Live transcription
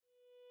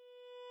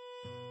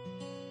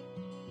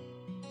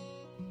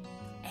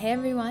Hey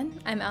everyone,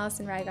 I'm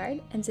Allison Rygard,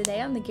 and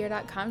today on the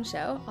Gear.com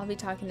show, I'll be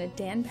talking to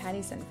Dan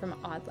Pattison from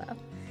Odlo.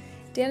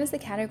 Dan is the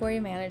category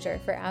manager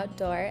for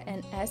outdoor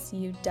and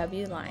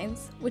SUW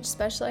lines, which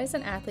specialize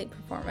in athlete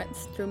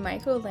performance through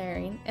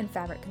micro-layering and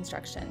fabric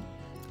construction.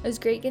 It was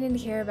great getting to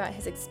hear about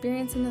his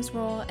experience in this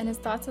role and his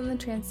thoughts on the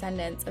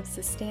transcendence of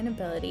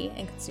sustainability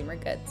and consumer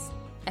goods.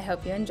 I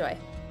hope you enjoy.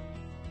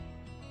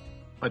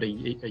 About a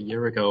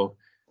year ago,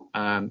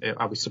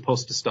 I was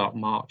supposed to start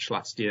March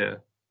last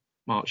year,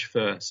 March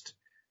 1st.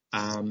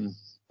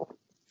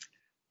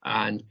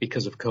 And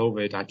because of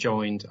COVID,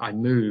 I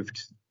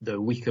moved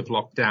the week of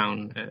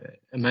lockdown.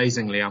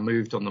 Amazingly, I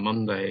moved on the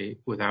Monday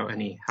without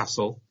any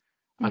hassle.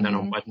 And then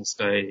on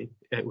Wednesday,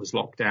 it was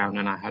lockdown,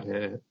 and I had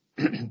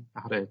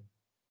a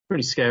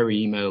pretty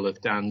scary email of,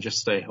 Dan, just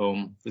stay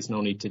home. There's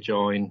no need to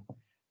join.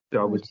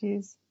 So I was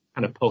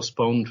kind of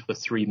postponed for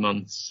 3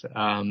 months.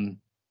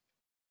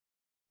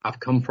 I've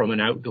come from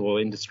an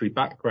outdoor industry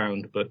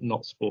background, but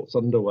not sports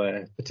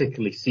underwear,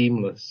 particularly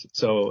seamless.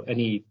 So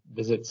any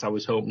visits I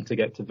was hoping to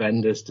get to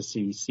vendors to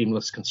see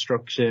seamless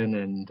construction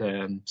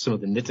and some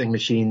of the knitting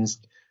machines,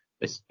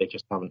 they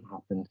just haven't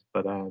happened.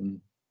 But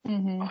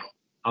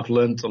I've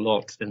learned a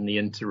lot in the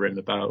interim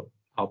about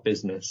our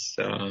business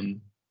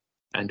and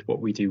what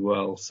we do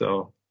well.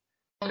 So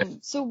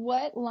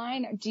what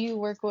line do you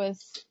work with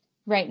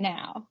right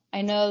now?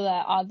 I know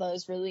that Odlo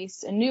has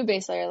released a new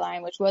base layer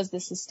line, which was the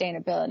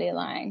sustainability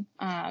line.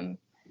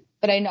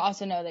 But I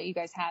also know that you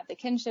guys have the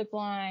kinship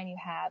line, you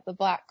have the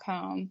black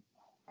comb.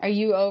 Are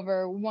you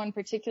over one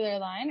particular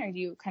line, or do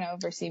you kind of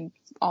oversee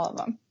all of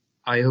them?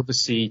 I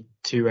oversee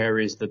two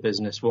areas of the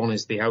business. One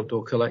is the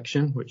outdoor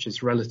collection, which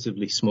is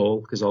relatively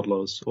small because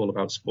Odlo's all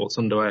about sports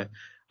underwear,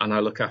 and I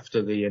look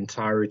after the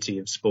entirety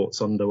of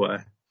sports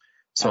underwear.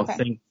 So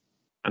okay.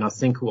 I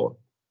think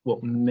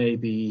what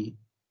maybe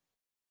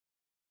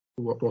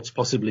what's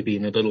possibly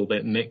been a little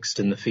bit mixed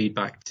in the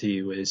feedback to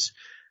you is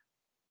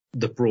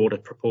the broader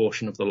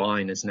proportion of the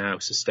line is now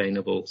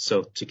sustainable.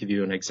 So to give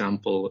you an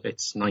example,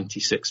 it's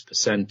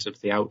 96% of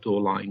the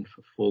outdoor line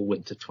for fall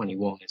winter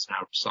 21 is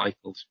now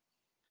recycled,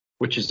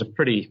 which is a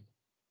pretty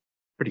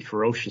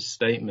ferocious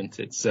statement.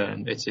 It's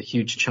a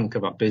huge chunk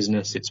of our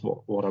business. It's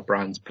what our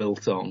brand's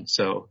built on.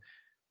 So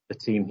the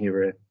team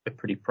here are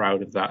pretty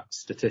proud of that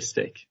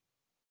statistic.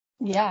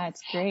 Yeah,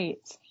 it's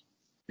great.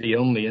 The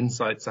only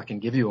insights I can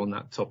give you on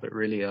that topic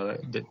really are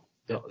that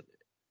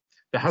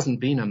there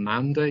hasn't been a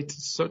mandate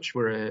as such.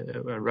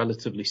 We're a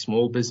relatively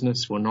small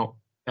business. We're not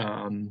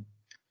owned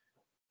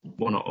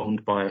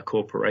by a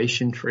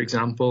corporation, for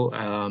example.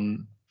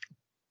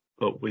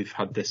 But we've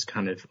had this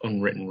kind of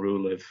unwritten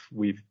rule of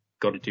we've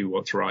got to do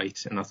what's right.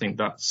 And I think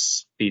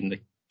that's been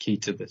the key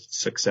to the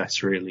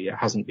success, really. It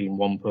hasn't been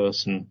one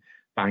person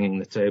banging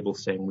the table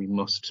saying we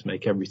must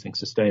make everything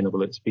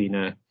sustainable. It's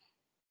been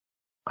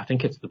I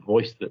think it's the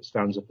voice that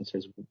stands up and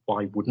says,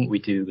 why wouldn't we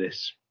do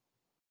this?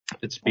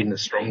 It's been the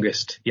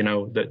strongest,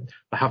 that there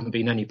haven't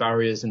been any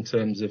barriers in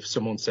terms of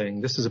someone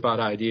saying this is a bad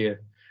idea.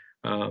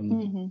 Like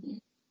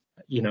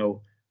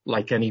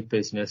any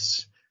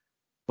business,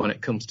 when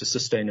it comes to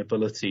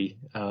sustainability,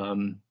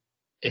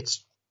 it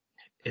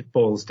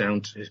boils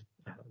down to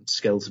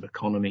scales of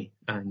economy,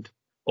 and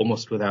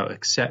almost without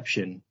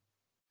exception,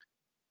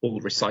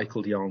 all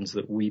recycled yarns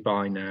that we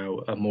buy now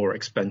are more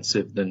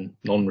expensive than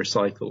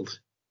non-recycled.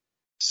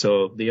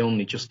 So the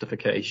only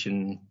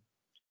justification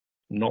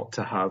not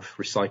to have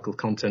recycled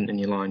content in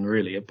your line,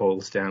 really, it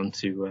boils down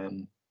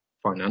to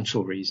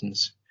financial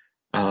reasons.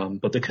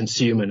 But the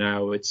consumer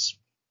now, it's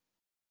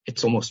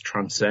almost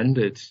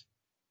transcended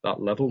that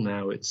level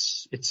now.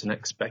 It's an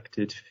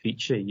expected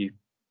feature.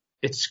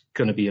 It's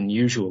going to be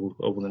unusual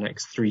over the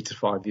next 3 to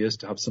 5 years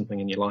to have something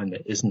in your line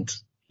that isn't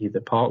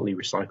either partly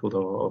recycled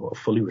or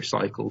fully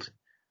recycled.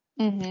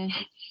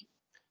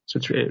 So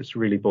it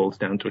really boils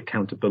down to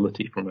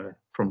accountability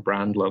from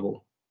brand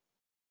level.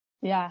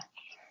 Yeah,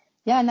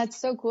 and that's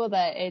so cool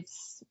that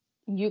it's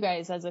you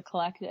guys as a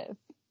collective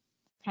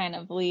kind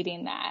of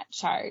leading that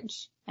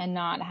charge and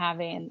not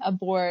having a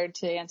board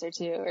to answer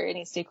to or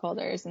any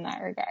stakeholders in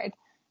that regard.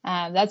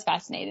 That's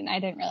fascinating. I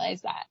didn't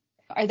realize that.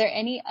 Are there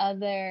any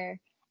other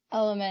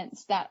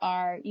elements that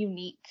are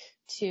unique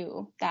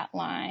to that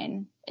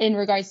line in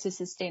regards to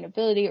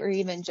sustainability or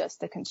even just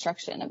the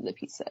construction of the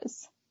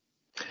pieces?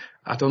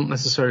 I don't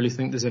necessarily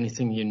think there's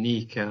anything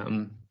unique.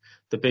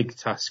 The big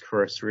task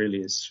for us really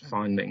is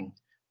finding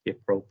the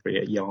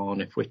appropriate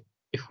yarn.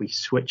 If we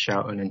switch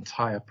out an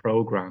entire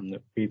program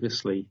that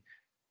previously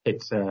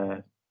hit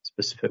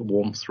specific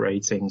warmth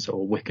ratings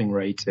or wicking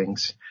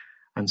ratings,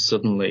 and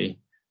suddenly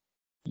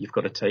you've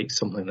got to take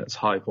something that's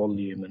high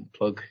volume and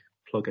plug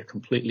a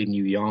completely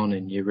new yarn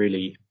in, you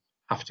really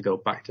have to go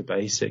back to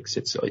basics.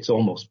 It's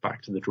almost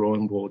back to the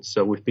drawing board.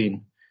 So we've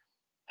been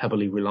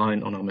heavily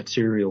reliant on our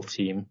material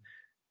team,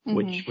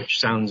 which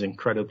sounds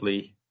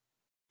incredibly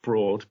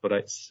broad, but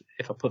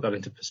if I put that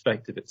into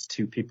perspective, it's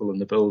 2 people in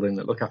the building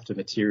that look after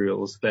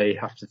materials. They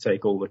have to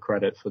take all the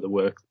credit for the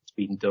work that's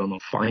been done on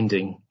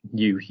finding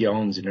new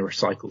yarns in a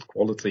recycled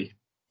quality.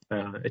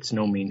 It's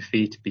no mean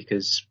feat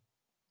because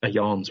a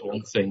yarn's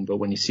one thing, but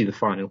when you see the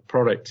final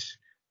product,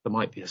 there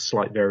might be a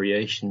slight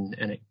variation,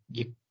 and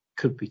you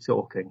could be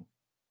talking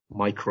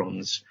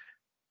microns,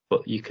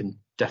 but you can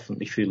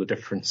definitely feel a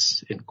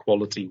difference in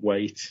quality,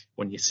 weight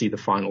when you see the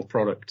final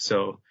product.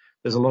 So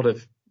there's a lot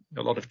of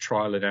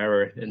trial and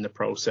error in the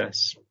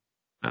process.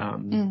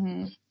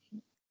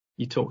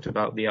 You talked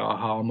about the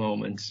aha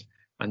moment,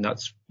 and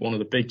that's one of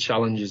the big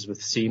challenges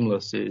with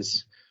seamless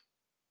is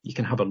you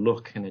can have a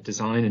look and a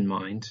design in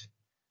mind,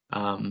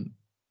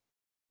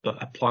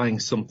 but applying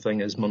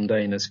something as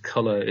mundane as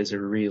color is a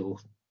real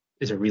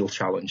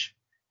challenge.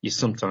 You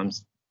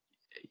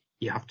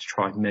have to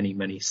try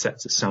many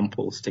sets of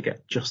samples to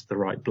get just the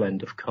right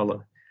blend of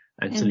color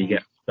until you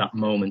get that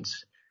moment.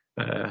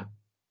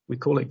 We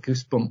call it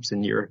goosebumps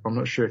in Europe. I'm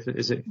not sure if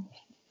is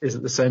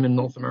it the same in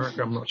North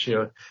America? I'm not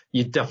sure.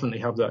 You definitely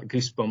have that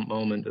goosebump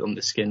moment on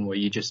the skin where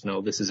you just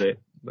know this is it.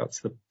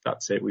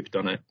 That's it. We've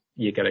done it.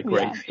 You get a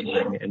great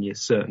feeling, and you're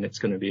certain it's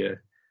going to be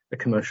a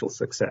commercial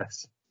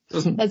success.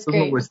 Doesn't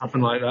always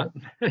happen like that.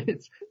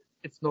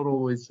 It's not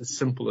always as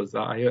simple as that.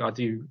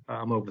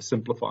 I'm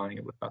oversimplifying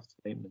it with that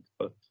statement,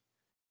 but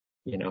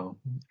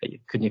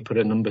can you put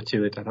a number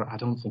to it? I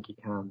don't think you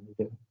can.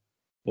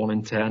 1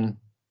 in 10,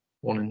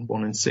 1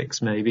 in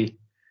 6 maybe.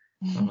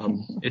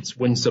 It's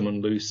win some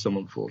and lose some,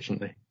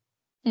 unfortunately.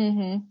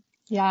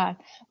 Yeah.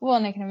 Well,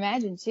 and I can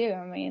imagine too.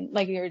 I mean,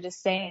 like you were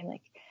just saying,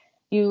 like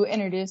you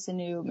introduce a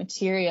new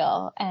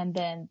material and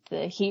then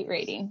the heat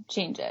rating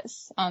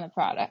changes on the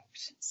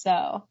product.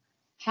 So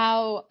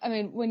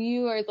when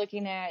you are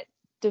looking at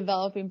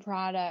developing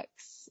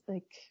products,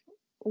 like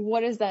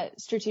what does that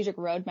strategic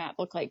roadmap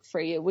look like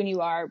for you when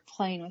you are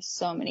playing with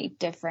so many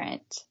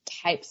different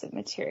types of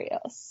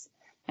materials?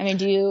 I mean,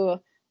 do you,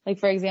 like,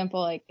 for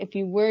example, like if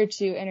you were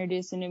to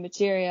introduce a new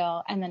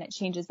material and then it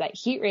changes that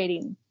heat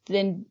rating,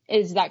 then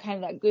is that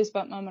kind of that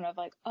goosebump moment of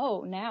like,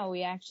 oh, now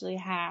we actually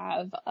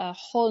have a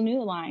whole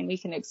new line we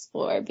can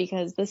explore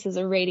because this is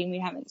a rating we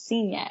haven't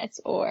seen yet,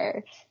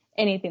 or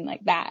anything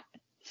like that?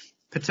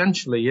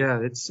 Potentially, yeah.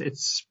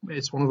 It's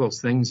one of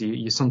those things.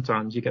 You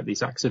sometimes you get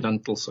these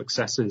accidental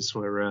successes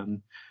where,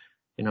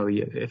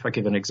 if I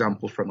give an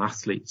example from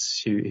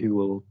athletes who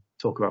will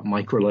talk about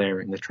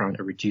microlayering, they're trying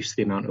to reduce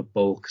the amount of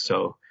bulk.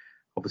 So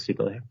obviously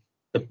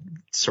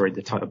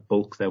the type of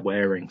bulk they're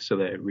wearing. So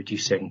they're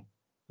reducing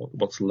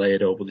what's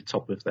layered over the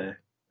top of the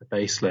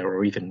base layer,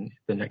 or even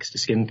the next to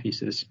skin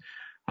pieces.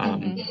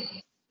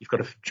 You've got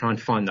to try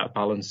and find that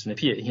balance. And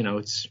if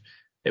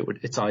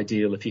it's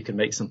ideal if you can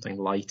make something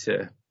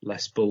lighter,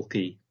 less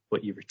bulky,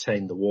 but you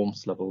retain the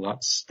warmth level.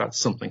 That's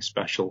something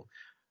special.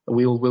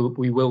 We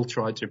will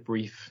try to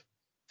brief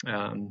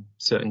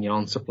certain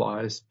yarn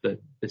suppliers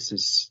that this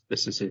is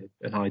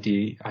an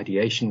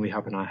ideation we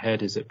have in our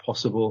head. Is it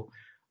possible?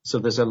 So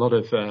there's a lot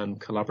of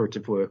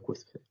collaborative work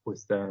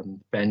with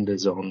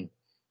vendors on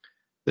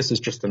this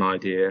is just an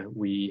idea.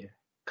 We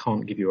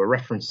can't give you a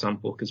reference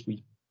sample because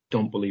we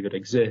don't believe it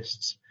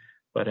exists,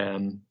 but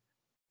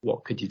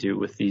what could you do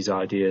with these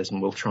ideas?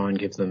 And we'll try and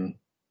give them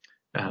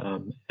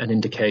an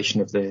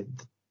indication of the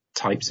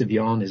types of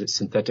yarn. Is it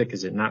synthetic?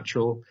 Is it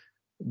natural?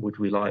 Would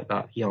we like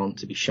that yarn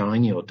to be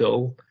shiny or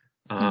dull?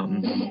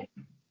 And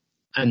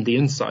the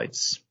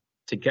insights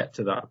to get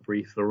to that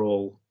brief are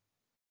all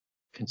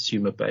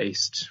consumer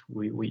based.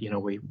 We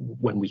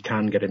when we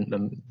can get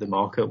into the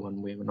market,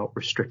 when we're not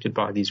restricted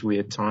by these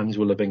weird times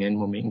we're living in,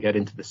 when we can get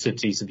into the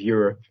cities of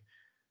Europe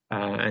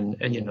and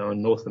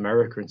North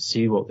America and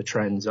see what the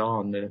trends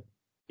are. And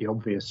the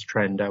obvious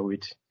trend I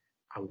would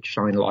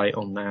shine a light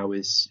on now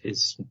is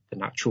the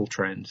natural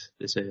trend.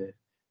 There's a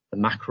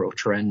macro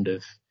trend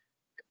of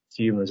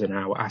consumers are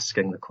now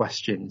asking the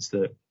questions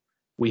that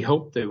we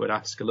hoped they would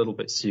ask a little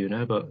bit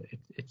sooner, but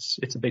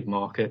it's a big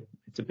market,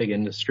 it's a big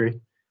industry,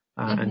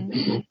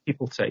 and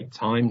people take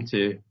time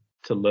to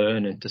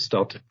learn and to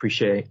start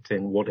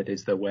appreciating what it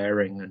is they're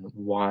wearing and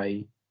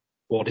why.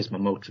 What is my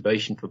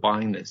motivation for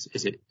buying this?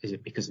 Is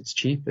it because it's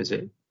cheap? Is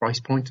it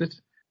price pointed?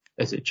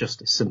 Is it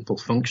just a simple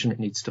function it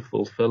needs to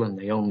fulfill and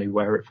they only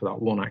wear it for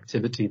that one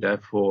activity?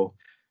 Therefore,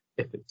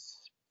 if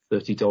it's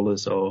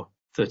 $30 or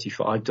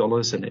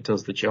 $35 and it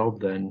does the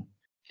job, then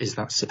is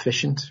that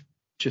sufficient?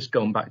 Just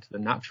going back to the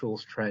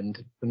naturals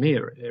trend, for me,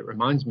 it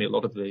reminds me a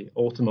lot of the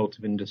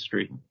automotive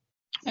industry,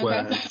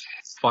 where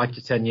 5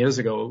 to 10 years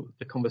ago,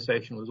 the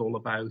conversation was all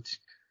about,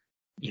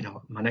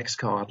 my next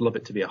car, I'd love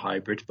it to be a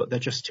hybrid, but they're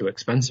just too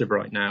expensive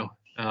right now.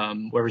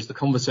 Whereas the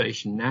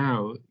conversation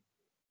now,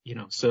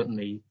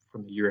 certainly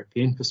from a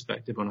European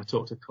perspective, when I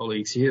talk to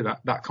colleagues here,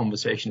 that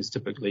conversation is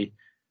typically,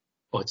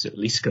 it's at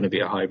least going to be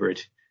a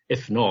hybrid.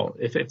 If not,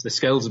 if the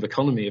scales of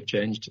economy have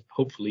changed,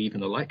 hopefully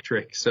even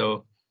electric.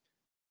 So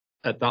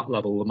at that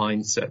level, the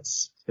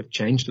mindsets have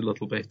changed a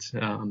little bit.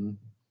 And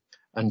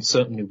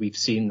certainly we've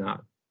seen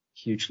that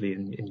hugely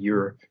in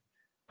Europe.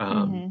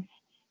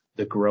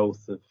 The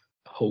growth of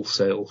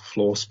wholesale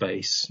floor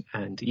space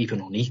and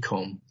even on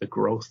e-com, the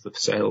growth of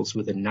sales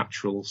within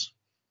naturals.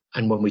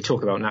 And when we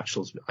talk about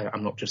naturals,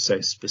 I'm not just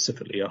saying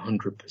specifically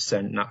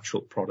 100%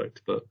 natural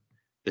product, but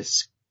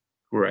this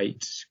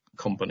great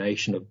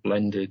combination of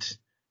blended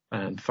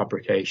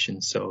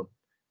fabrication. So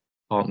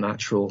part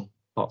natural,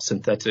 part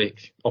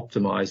synthetic,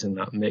 optimizing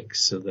that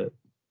mix so that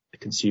the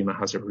consumer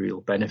has a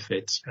real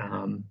benefit.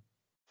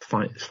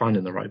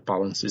 Finding the right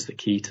balance is the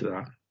key to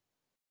that.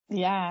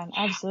 Yeah,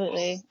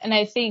 absolutely. And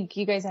I think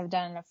you guys have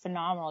done a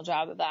phenomenal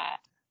job of that.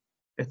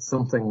 It's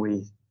something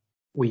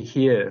we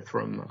hear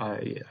from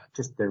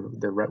just the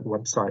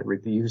website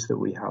reviews that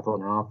we have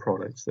on our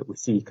products that we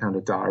see kind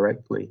of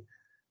directly,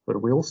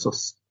 but we also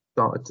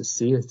started to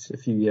see it a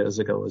few years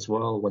ago as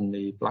well when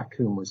the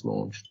Blackcomb was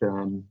launched.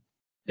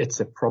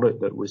 It's a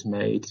product that was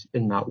made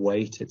in that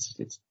weight.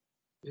 It's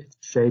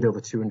shade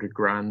over 200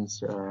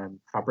 grams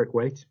fabric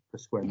weight per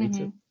square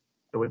meter.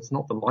 So it's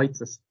not the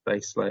lightest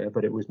base layer,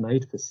 but it was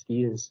made for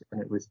skiers, and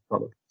it was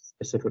developed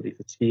specifically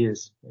for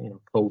skiers,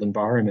 cold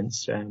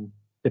environments,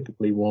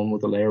 typically worn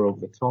with a layer over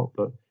the top.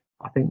 But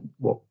I think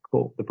what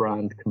caught the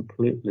brand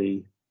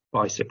completely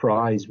by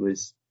surprise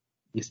was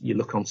you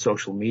look on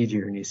social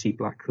media and you see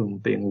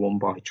Blackcomb being worn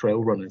by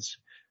trail runners,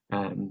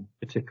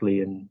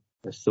 particularly in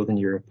Southern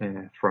Europe,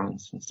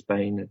 France and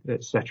Spain,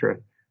 etc.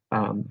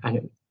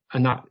 And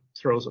that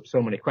throws up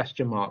so many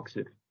question marks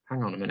of,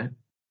 hang on a minute,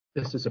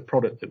 this is a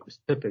product that was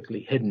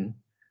typically hidden,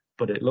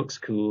 but it looks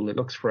cool, it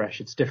looks fresh,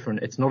 it's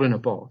different, it's not in a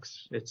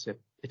box, it's a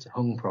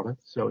hung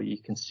product, so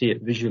you can see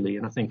it visually.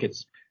 And I think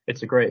it's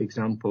a great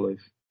example of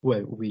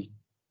where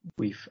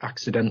we've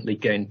accidentally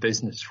gained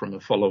business from a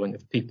following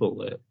of people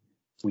that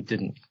we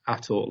didn't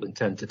at all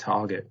intend to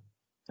target.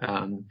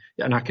 And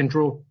I can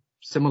draw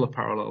similar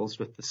parallels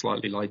with the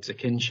slightly lighter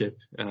Kinship.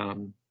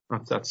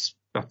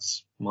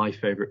 That's my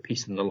favorite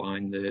piece in the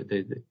line,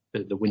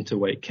 the winter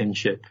weight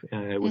Kinship,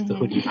 with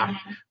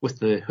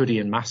the hoodie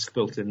and mask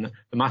built in.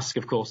 The mask,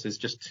 of course, is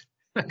just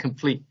a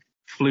complete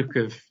fluke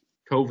of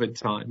COVID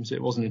times.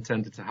 It wasn't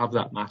intended to have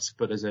that mask,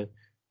 but as a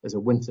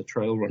winter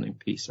trail running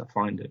piece, I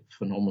find it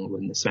phenomenal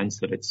in the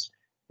sense that it's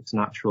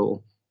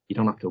natural. You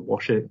don't have to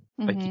wash it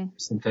like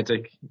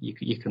synthetic.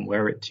 You can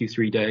wear it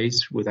 2-3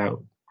 days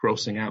without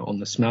grossing out on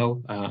the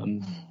smell.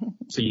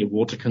 So your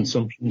water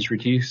consumption is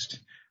reduced.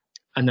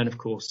 And then, of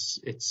course,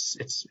 it's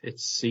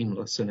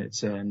seamless and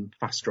it's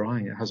fast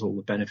drying. It has all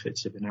the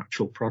benefits of an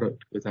actual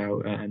product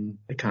without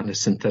the kind of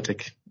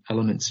synthetic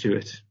elements to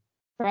it.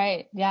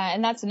 Right. Yeah.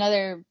 And that's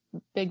another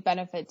big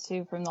benefit,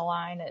 too, from the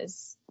line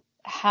is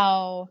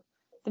how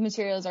the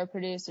materials are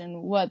produced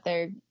and what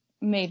they're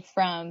made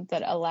from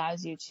that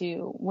allows you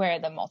to wear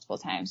them multiple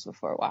times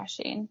before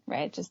washing,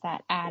 right? Just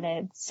that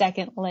added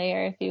second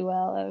layer, if you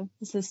will, of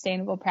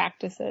sustainable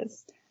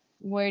practices.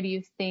 Where do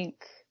you think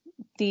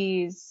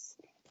these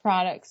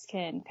products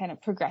can kind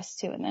of progress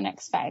to in the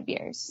next 5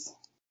 years?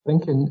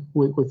 Thinking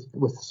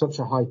with such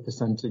a high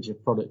percentage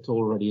of product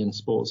already in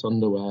sports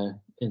underwear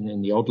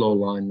in the Odlo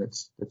line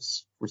that's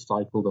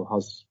recycled or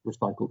has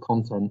recycled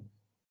content,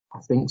 I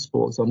think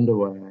sports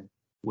underwear,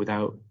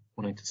 without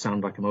wanting to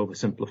sound like I'm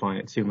oversimplifying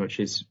it too much,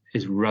 is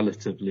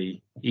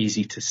relatively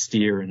easy to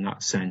steer in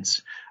that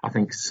sense. I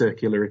think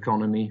circular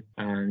economy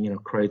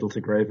and cradle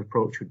to grave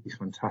approach would be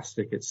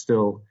fantastic. It's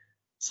still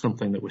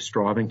something that we're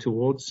striving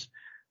towards.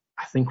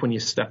 I think when you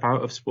step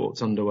out of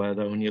sports underwear,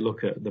 though, and you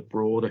look at the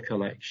broader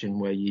collection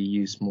where you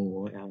use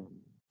more,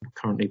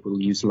 currently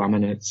we'll use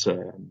laminates,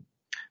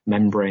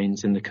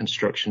 membranes in the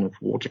construction of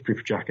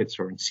waterproof jackets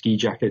or in ski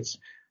jackets.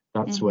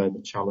 That's where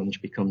the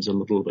challenge becomes a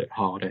little bit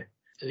harder.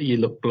 You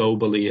look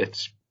globally at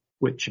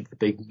which of the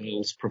big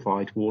mills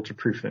provide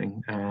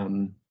waterproofing,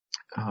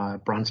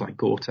 brands like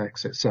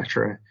Gore-Tex,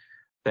 etc.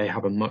 They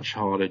have a much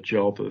harder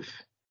job of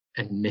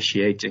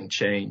initiating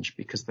change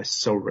because they're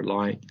so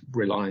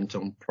reliant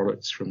on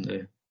products from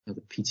the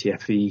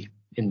PTFE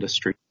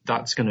industry.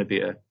 That's going to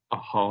be a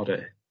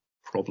harder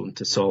problem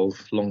to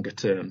solve longer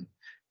term.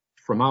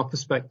 From our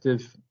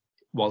perspective,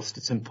 whilst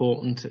it's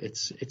important,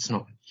 it's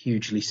not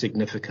hugely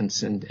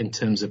significant in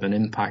terms of an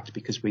impact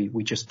because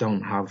we just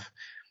don't have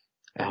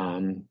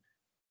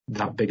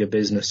that big a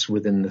business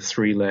within the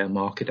 3-layer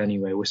market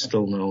anyway. We're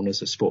still known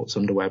as a sports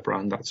underwear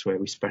brand. That's where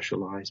we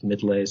specialize,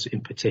 mid layers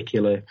in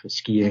particular for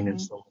skiing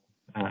and so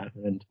on,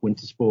 and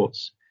winter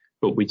sports.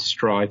 But we'd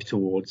strive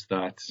towards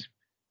that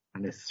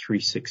kind of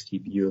 360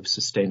 view of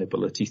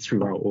sustainability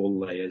throughout all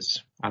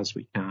layers as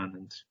we can.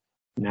 And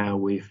now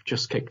we've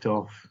just kicked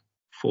off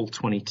fall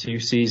 22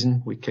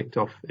 season. We kicked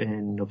off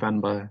in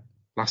November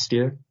last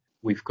year.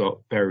 We've got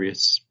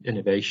various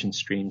innovation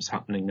streams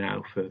happening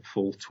now for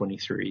fall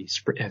 23,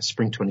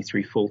 spring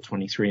 23, fall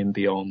 23 and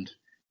beyond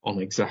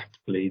on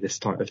exactly this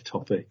type of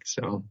topic.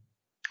 So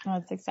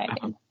that's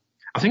exciting.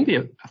 I think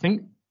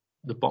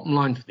the bottom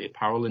line for the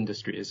apparel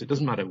industry is it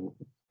doesn't matter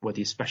whether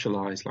you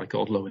specialize like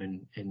Odlo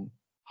in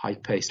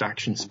high-paced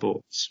action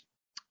sports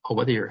or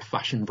whether you're a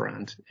fashion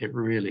brand. It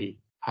really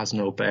has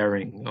no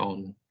bearing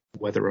on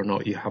whether or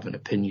not you have an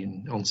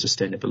opinion on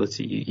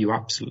sustainability. You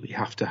absolutely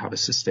have to have a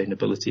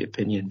sustainability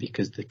opinion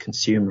because the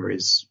consumer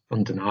is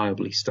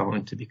undeniably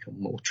starting to become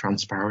more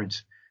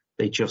transparent.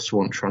 They just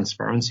want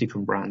transparency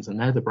from brands, and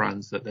they're the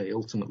brands that they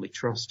ultimately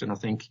trust. And I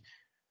think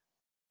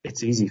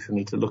it's easy for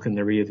me to look in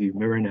the rearview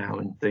mirror now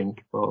and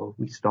think, well,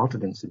 we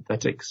started in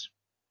synthetics,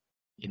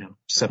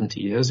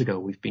 70 years ago.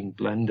 We've been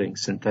blending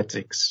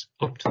synthetics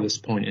up to this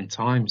point in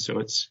time. So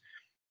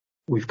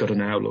we've got to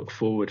now look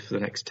forward for the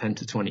next 10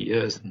 to 20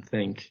 years and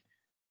think,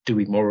 do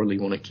we morally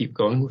want to keep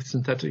going with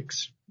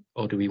synthetics,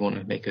 or do we want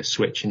to make a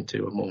switch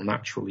into a more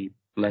naturally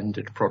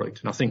blended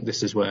product? And I think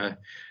this is where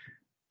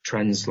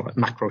trends like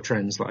macro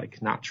trends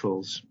like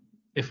naturals,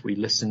 if we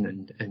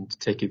listen and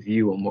take a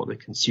view on what the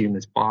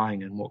consumer's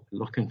buying and what they're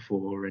looking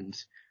for and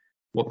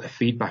what their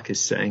feedback is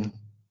saying,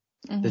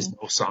 there's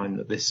no sign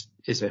that this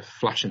is a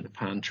flash in the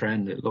pan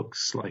trend. It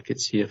looks like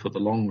it's here for the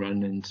long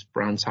run, and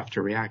brands have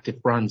to react.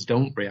 If brands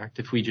don't react,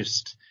 if we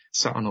just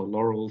sat on our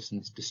laurels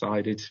and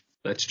decided,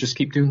 let's just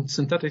keep doing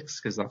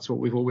synthetics because that's what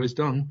we've always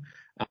done,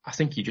 I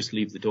think you just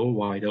leave the door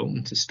wide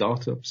open to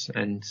startups.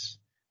 And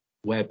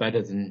we're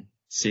better than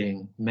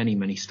seeing many,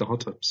 many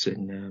startups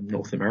in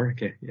North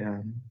America.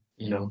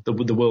 You know,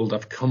 the world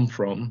I've come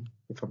from,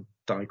 if I'm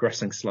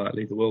digressing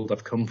slightly, the world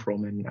I've come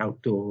from in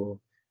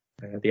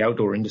the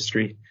outdoor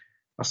industry,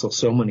 I saw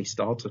so many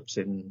startups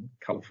in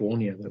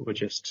California that were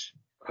just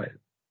like,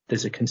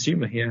 there's a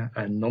consumer here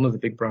and none of the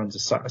big brands are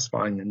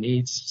satisfying the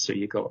needs. So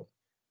you've got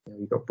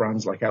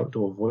brands like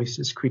Outdoor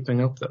Voices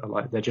creeping up that are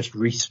like, they're just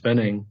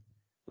respinning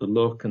the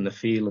look and the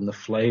feel and the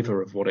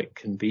flavor of what it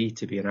can be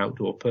to be an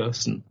outdoor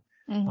person.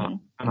 And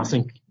I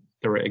think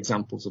there are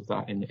examples of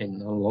that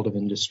in a lot of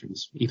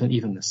industries.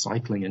 Even the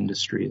cycling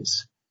industry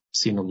has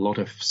seen a lot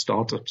of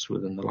startups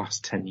within the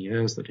last 10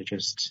 years that are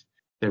just,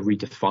 they're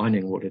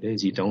redefining what it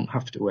is. You don't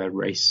have to wear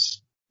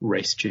race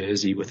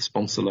jersey with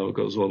sponsor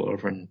logos all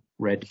over and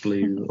red,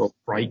 blue or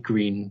bright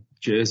green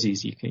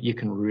jerseys. You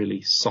can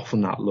really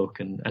soften that look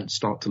and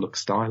start to look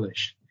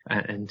stylish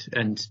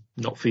and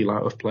not feel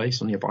out of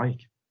place on your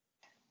bike.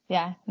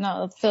 Yeah,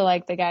 not feel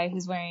like the guy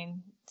who's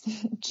wearing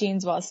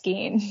jeans while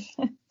skiing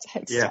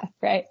type stuff,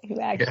 right? Who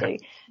actually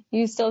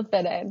you still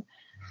fit in.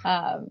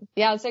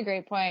 It's a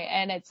great point,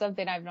 and it's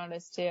something I've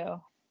noticed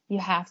too. You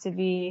have to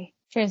be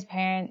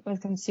transparent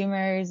with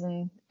consumers,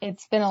 and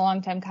it's been a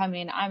long time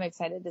coming. I'm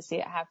excited to see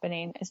it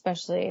happening,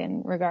 especially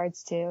in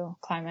regards to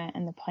climate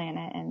and the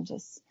planet, and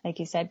just like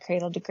you said,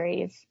 cradle to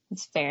grave.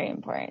 It's very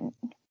important.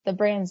 The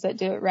brands that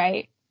do it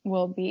right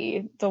will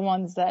be the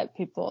ones that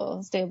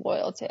people stay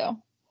loyal to.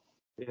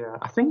 Yeah,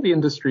 I think the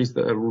industries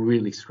that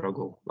really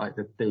struggle, like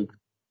the big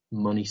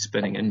money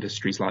spinning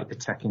industries like the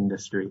tech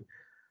industry,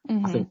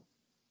 I think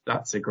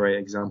that's a great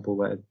example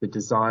where the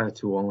desire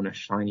to own a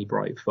shiny,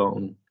 bright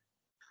phone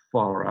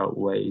far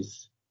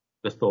outweighs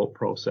the thought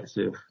process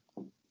of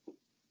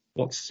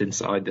what's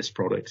inside this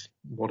product.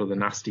 What are the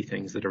nasty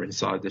things that are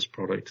inside this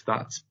product?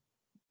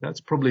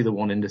 That's probably the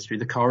one industry.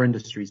 The car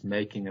industry is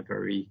making a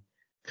very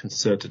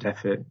concerted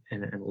effort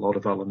in a lot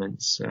of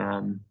elements.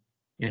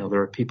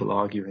 There are people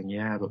arguing,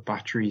 but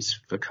batteries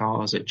for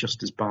cars are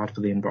just as bad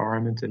for the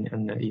environment.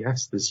 And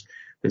yes,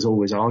 there's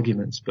always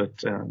arguments,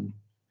 but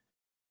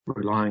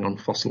relying on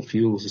fossil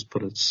fuels has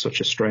put such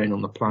a strain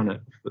on the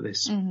planet for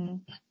this.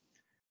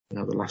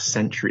 The last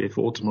century of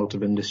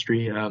automotive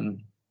industry,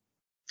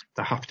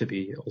 there have to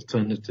be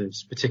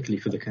alternatives, particularly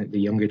for the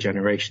younger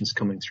generations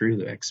coming through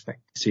that expect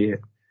to see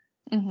it.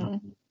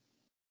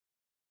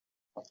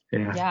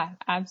 Yeah,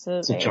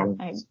 absolutely. It's a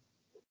challenge.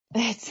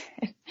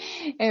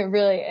 It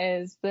really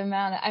is. The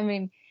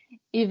amount,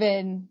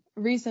 even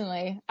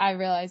recently I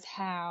realized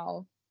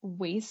how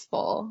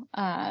wasteful,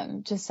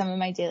 just some of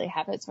my daily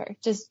habits were.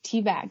 Just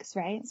tea bags,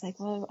 right? It's like,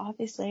 well,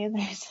 obviously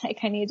there's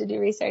I need to do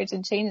research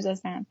and change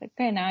this now. It's like,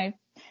 okay, now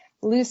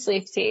loose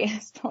leaf tea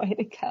is the way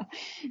to go.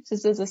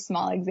 Just as a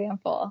small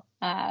example,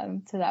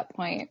 to that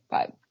point,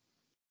 but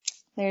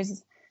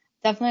there's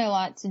definitely a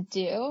lot to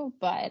do,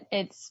 but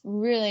it's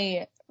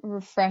really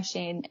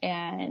refreshing,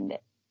 and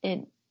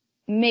it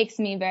makes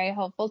me very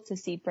hopeful to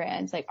see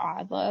brands like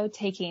Odlo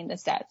taking the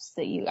steps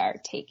that you are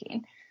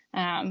taking,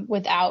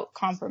 without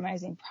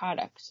compromising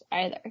product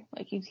either.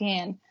 Like, you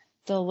can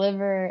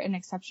deliver an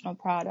exceptional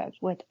product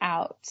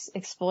without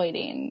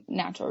exploiting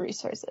natural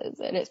resources.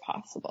 It is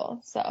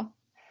possible. So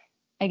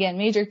again,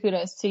 major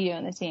kudos to you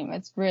and the team.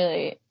 It's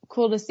really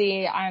cool to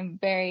see. I'm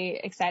very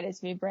excited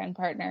to be a brand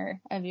partner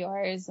of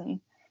yours, and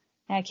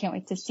I can't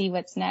wait to see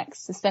what's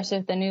next, especially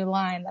with the new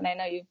line that I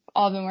know you've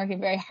all been working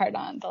very hard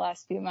on the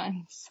last few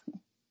months.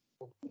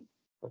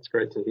 That's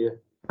great to hear.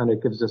 And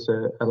it gives us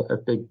a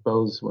big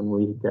buzz when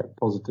we get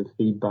positive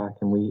feedback,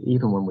 and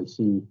even when we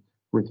see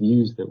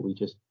reviews that we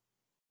just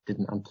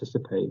didn't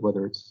anticipate,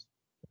 whether it's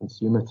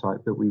consumer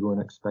type that we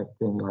weren't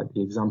expecting, like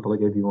the example I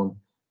gave you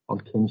on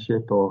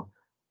Kinship, or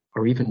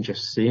even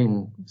just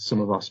seeing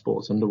some of our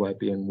sports underwear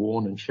being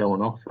worn and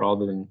shown off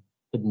rather than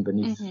hidden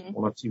beneath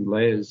one or two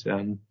layers.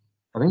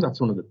 I think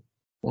that's one of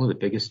the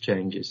biggest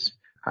changes.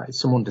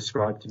 Someone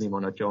described to me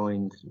when I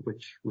joined,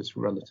 which was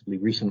relatively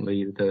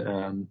recently,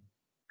 that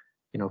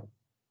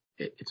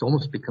it's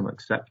almost become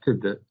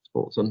accepted that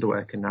sports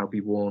underwear can now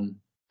be worn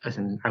as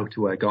an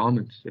outerwear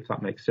garment, if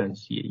that makes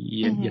sense.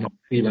 You're not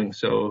feeling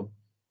so.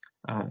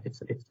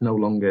 It's no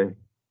longer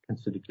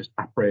considered just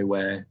après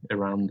wear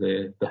around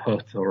the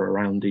hut or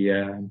around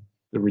the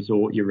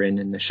resort you're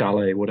in the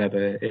chalet, whatever.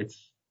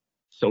 It's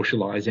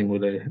socializing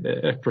with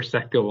a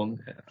prosecco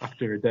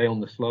after a day on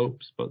the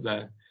slopes, but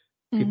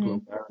people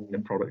are wearing the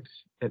product.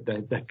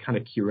 They're kind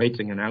of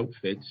curating an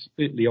outfit,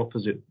 the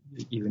opposite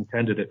that you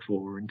intended it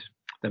for, and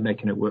they're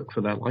making it work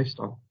for their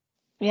lifestyle.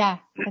 Yeah,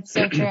 that's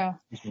so true.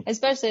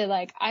 Especially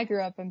like I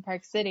grew up in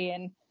Park City,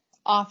 and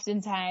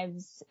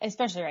oftentimes,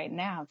 especially right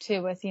now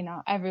too, with,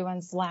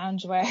 everyone's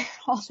loungewear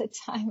all the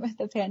time with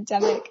the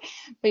pandemic,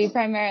 but you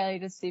primarily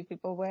just see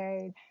people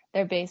wearing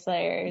their base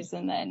layers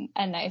and then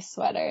a nice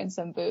sweater and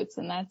some boots,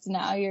 and that's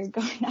now your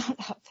going out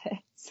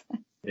outfits.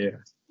 Yeah.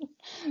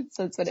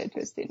 So it's been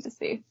interesting to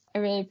see. I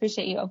really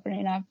appreciate you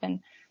opening up and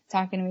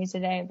talking to me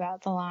today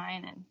about the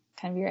line and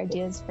kind of your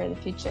ideas for the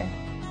future.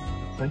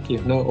 Thank you.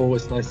 No,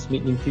 always nice to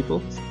meet new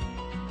people.